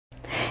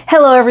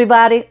Hello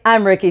everybody,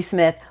 I'm Rikki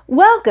Smith.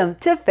 Welcome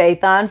to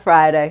Faith on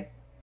Friday.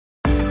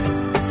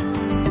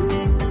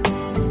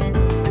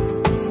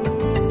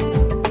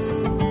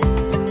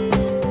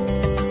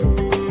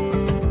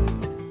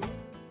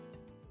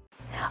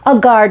 A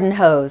garden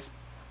hose,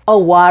 a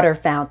water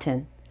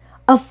fountain,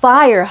 a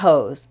fire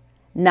hose,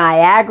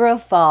 Niagara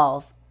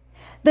Falls.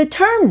 The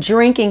term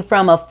drinking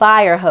from a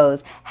fire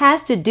hose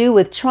has to do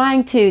with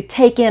trying to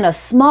take in a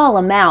small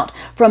amount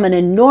from an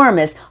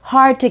enormous,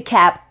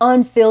 hard-to-cap,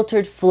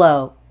 unfiltered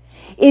flow.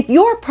 If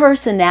your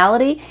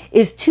personality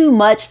is too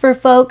much for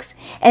folks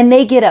and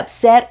they get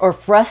upset or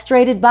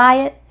frustrated by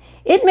it,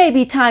 it may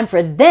be time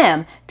for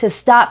them to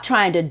stop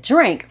trying to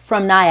drink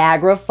from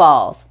Niagara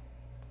Falls.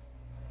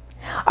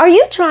 Are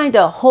you trying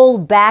to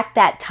hold back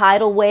that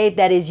tidal wave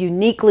that is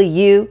uniquely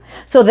you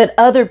so that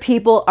other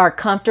people are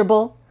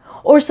comfortable?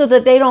 Or so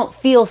that they don't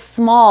feel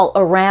small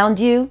around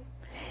you?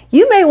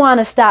 You may want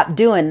to stop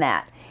doing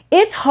that.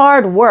 It's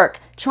hard work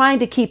trying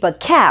to keep a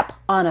cap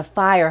on a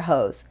fire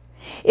hose.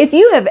 If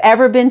you have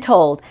ever been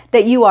told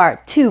that you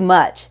are too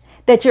much,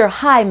 that you're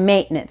high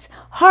maintenance,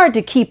 hard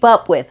to keep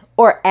up with,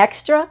 or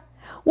extra,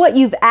 what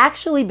you've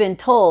actually been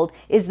told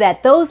is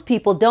that those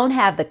people don't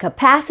have the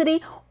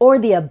capacity or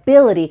the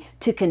ability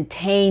to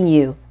contain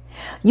you.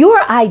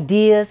 Your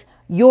ideas,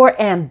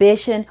 your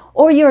ambition,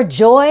 or your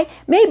joy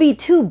may be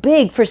too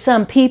big for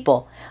some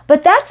people,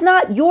 but that's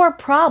not your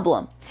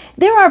problem.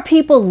 There are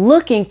people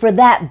looking for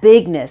that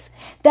bigness,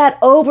 that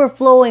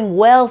overflowing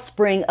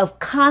wellspring of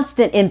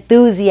constant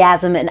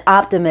enthusiasm and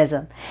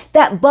optimism,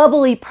 that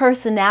bubbly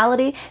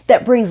personality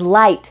that brings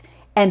light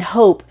and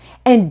hope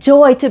and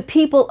joy to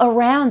people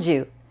around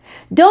you.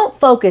 Don't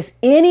focus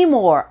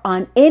anymore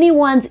on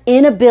anyone's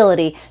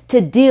inability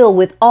to deal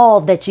with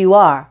all that you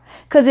are,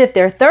 because if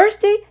they're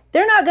thirsty,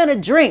 they're not going to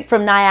drink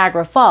from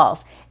Niagara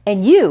Falls,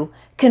 and you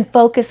can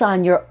focus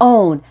on your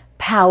own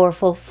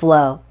powerful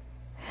flow.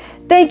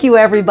 Thank you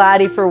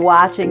everybody for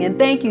watching, and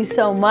thank you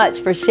so much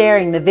for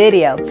sharing the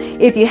video.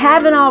 If you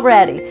haven't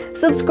already,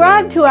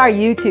 subscribe to our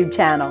YouTube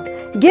channel,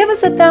 give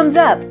us a thumbs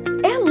up,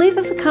 and leave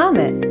us a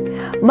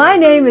comment. My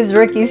name is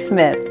Rikki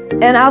Smith,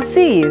 and I'll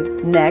see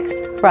you next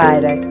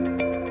Friday.